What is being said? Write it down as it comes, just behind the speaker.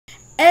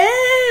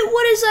Hey,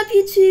 what is up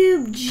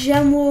YouTube?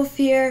 JEMD Wolf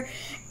here,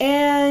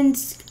 and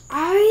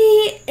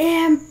I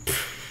am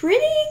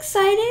pretty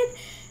excited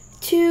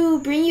to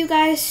bring you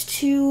guys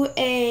to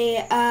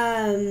a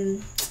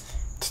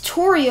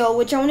tutorial,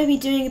 which I'm going to be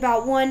doing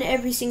about one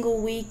every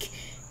single week.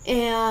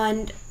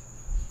 And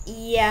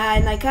yeah,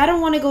 and like I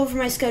don't want to go over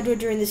my schedule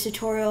during this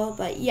tutorial,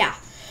 but yeah.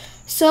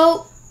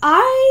 So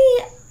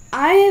I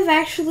have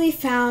actually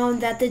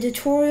found that the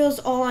tutorials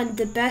all on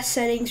the best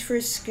settings for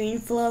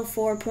ScreenFlow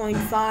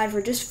 4.5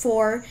 or just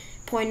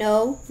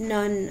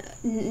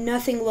 4.0,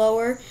 nothing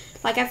lower.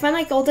 Like I find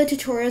like all the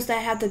tutorials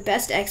that have the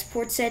best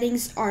export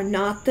settings are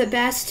not the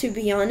best, to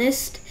be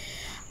honest.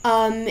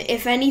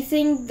 If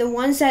anything, the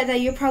ones that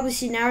you'll probably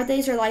see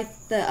nowadays are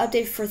like the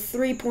update for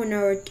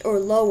 3.0 or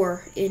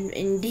lower,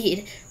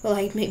 indeed. Or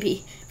like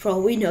maybe, for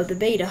all we know, the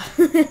beta.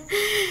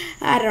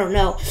 I don't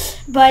know.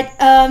 But,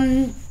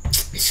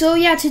 so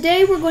yeah,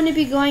 today we're going to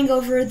be going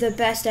over the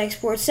best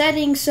export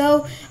settings.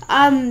 So,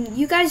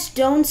 you guys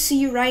don't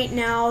see right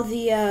now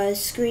the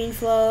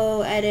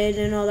ScreenFlow edit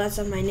and all that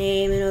stuff, my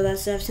name and all that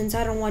stuff, since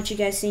I don't want you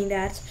guys seeing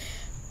that,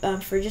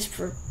 for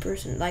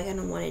person, like I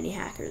don't want any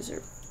hackers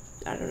or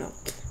I don't know.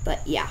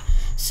 But yeah,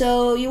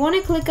 so you want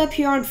to click up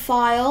here on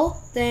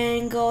File,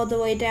 then go all the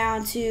way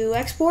down to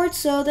Export.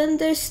 So then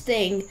this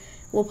thing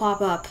will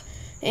pop up,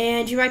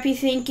 and you might be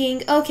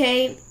thinking,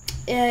 okay,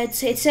 it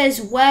says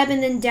Web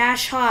and then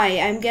 -hi.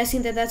 I'm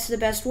guessing that that's the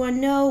best one.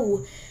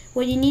 No,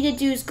 what you need to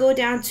do is go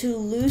down to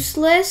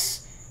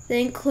Looseless,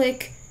 then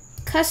click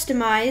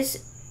Customize,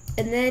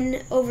 and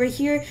then over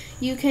here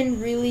you can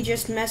really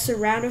just mess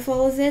around with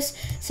all of this.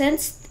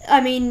 Since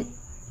I mean,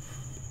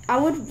 I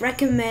would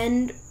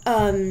recommend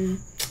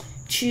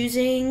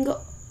choosing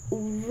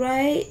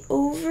right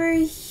over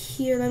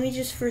here. Let me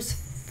just first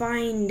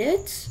find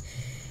it.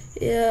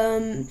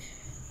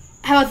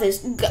 How about this?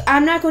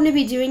 I'm not going to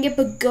be doing it,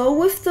 but go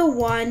with the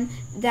one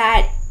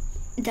that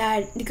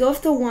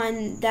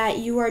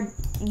you are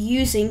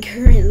using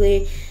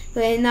currently.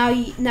 But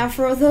now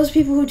for those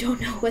people who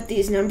don't know what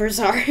these numbers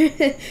are,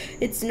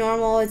 it's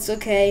normal, it's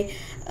okay.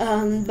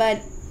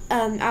 But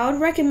I would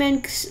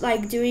recommend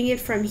like doing it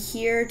from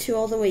here to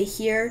all the way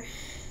here.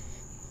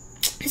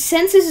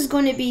 Since this is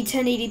going to be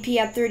 1080p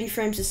at 30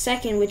 frames a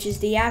second, which is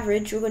the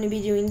average, we're going to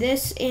be doing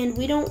this, and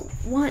we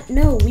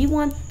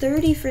want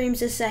 30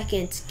 frames a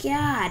second.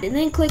 God, and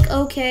then click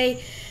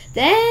OK.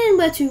 Then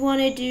what we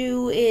want to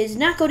do is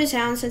not go to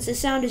sound, since the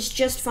sound is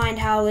just fine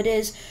how it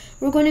is.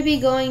 We're going to be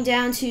going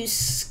down to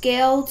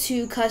scale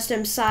to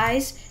custom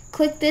size.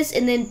 Click this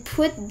and then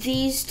put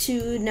these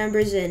two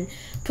numbers in.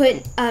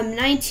 Put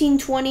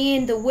 1920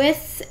 in the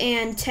width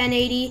and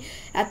 1080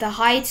 at the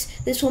height.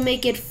 This will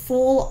make it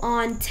full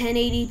on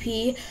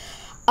 1080p.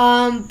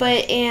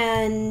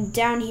 And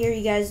down here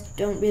you guys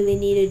don't really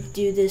need to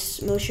do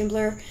this motion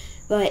blur.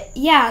 But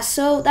yeah,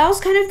 so that was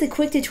kind of the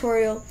quick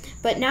tutorial.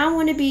 But now I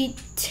want to be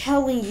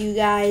telling you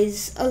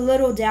guys a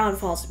little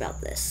downfalls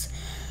about this.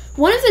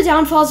 One of the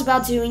downfalls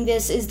about doing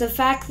this is the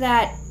fact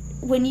that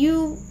when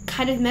you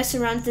kind of mess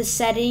around with the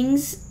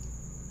settings,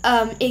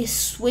 it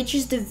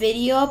switches the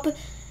video up,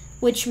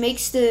 which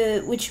makes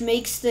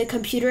the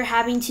computer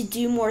having to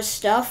do more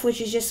stuff,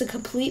 which is just a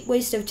complete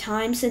waste of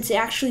time, since it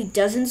actually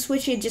doesn't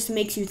switch. It just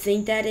makes you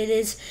think that it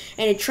is,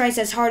 and it tries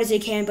as hard as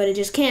it can, but it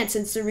just can't,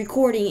 since the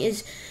recording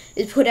is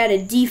put at a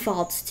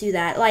default to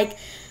that. Like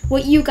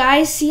what you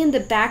guys see in the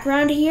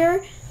background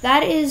here,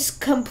 that is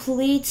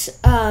complete.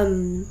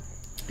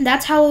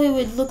 That's how it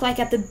would look like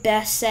at the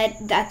best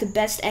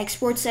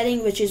export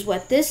setting, which is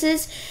what this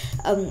is.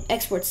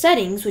 Export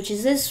settings, which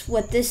is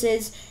what this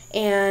is.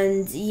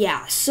 And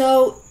yeah,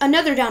 so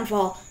another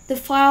downfall, the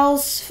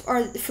files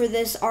for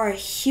this are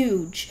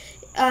huge.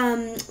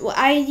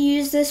 I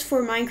use this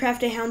for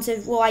Minecraft: A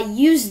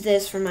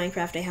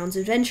Hound's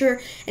Adventure,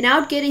 and I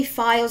would get a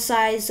file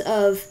size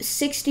of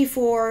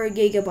 64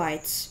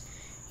 gigabytes.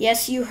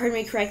 Yes, you heard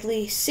me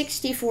correctly,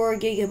 64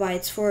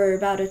 gigabytes for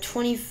about in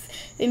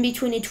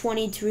between a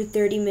 20 to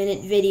 30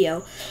 minute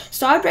video.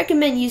 So I would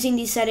recommend using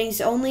these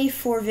settings only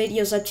for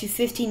videos up to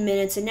 15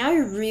 minutes, and now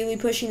you're really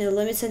pushing the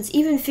limit, since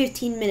even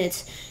 15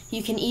 minutes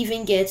you can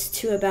even get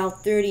to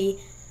about 30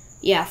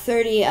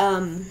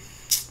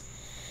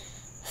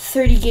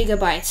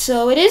 gigabytes.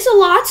 So it is a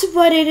lot,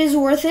 but it is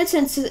worth it,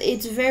 since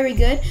it's very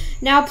good.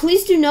 Now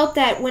please do note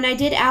that when I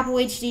did Apple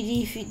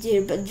HD,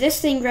 but this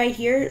thing right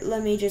here,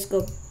 let me just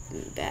go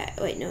back.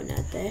 Wait, no,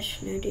 not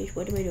this. No, dude,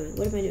 what am I doing?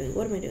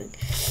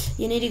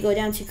 You need to go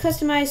down to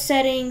customize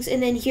settings,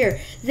 and then here.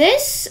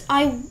 This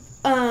I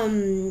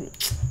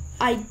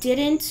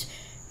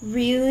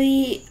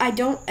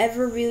don't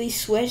ever really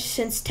switch,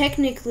 since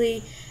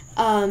technically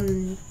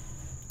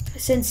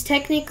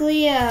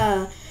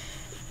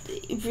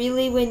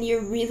really when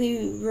you're really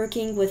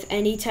working with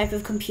any type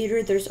of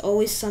computer, there's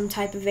always some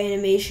type of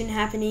animation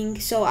happening.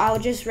 So I'll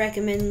just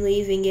recommend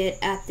leaving it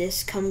at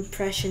this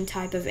compression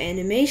type of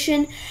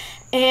animation.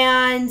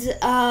 And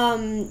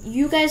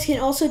you guys can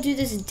also do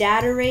this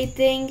data rate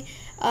thing.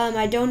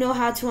 I don't know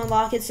how to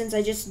unlock it, since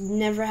I just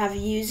never have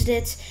used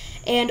it.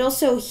 And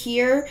also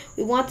here,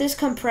 we want this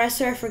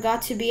compressor, I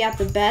forgot, to be at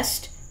the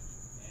best.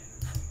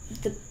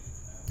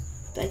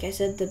 like I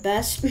said, the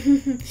best.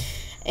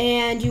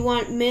 And you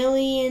want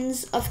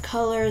millions of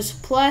colors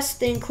plus,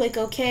 then click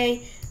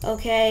OK.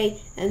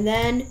 Okay, and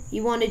then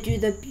you want to do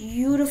the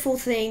beautiful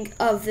thing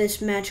of this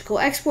magical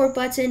export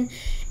button,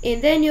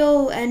 and then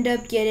you'll end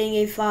up getting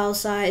a file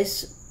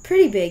size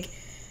pretty big.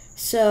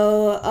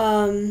 So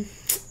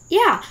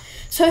yeah,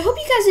 so I hope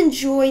you guys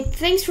enjoyed.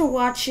 Thanks for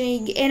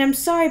watching, and I'm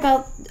sorry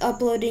about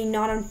uploading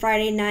not on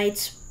Friday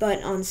nights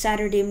but on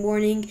Saturday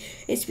morning.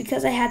 It's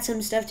because I had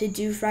some stuff to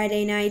do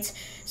Friday nights.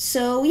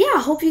 So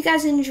yeah, hope you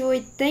guys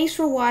enjoyed. Thanks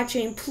for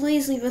watching.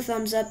 Please leave a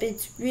thumbs up.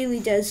 It really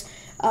does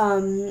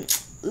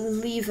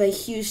leave a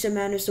huge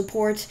amount of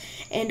support,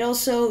 and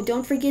also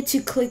don't forget to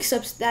click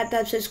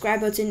that subscribe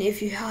button if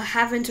you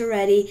haven't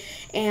already,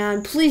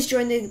 and please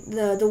join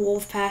the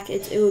Wolf Pack.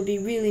 It would be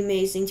really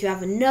amazing to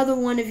have another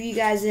one of you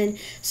guys in.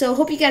 So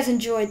hope you guys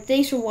enjoyed.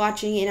 Thanks for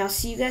watching, and I'll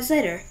see you guys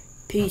later.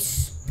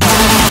 Peace.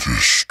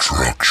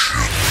 Destruction.